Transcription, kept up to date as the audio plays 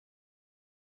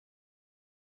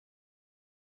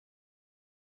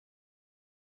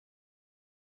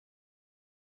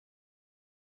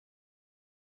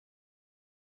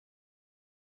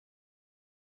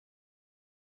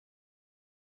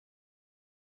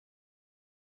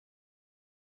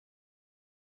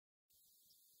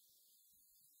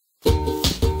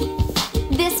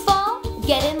This fall,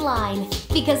 get in line,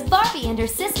 because Barbie and her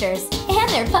sisters and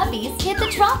their puppies hit the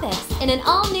tropics in an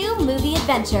all-new movie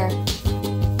adventure.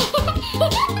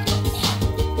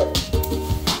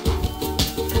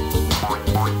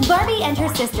 Barbie and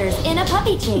her sisters in a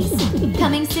puppy chase.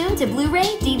 Coming soon to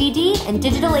Blu-ray, DVD, and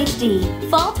digital HD.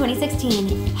 Fall 2016.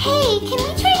 Hey, can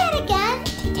we try that again?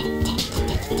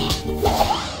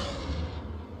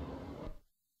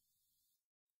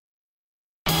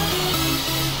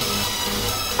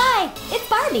 Hi, it's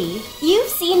Barbie. You've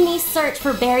seen me search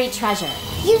for buried treasure.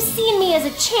 You've seen me as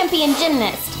a champion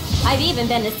gymnast. I've even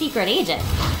been a secret agent.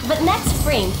 But next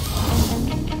spring,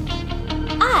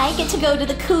 I get to go to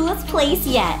the coolest place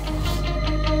yet.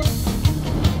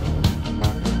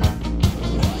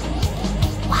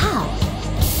 Wow.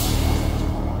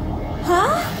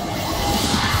 Huh?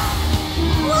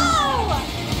 Whoa!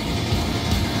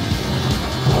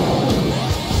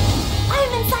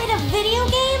 I'm inside a video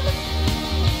game?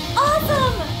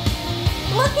 Awesome!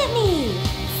 Look at me!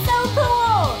 So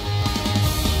cool!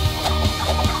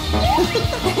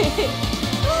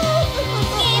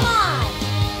 Game on!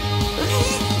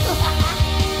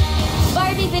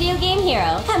 Barbie Video Game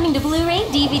Hero, coming to Blu-ray,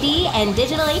 DVD, and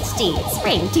digital HD,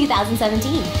 spring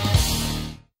 2017.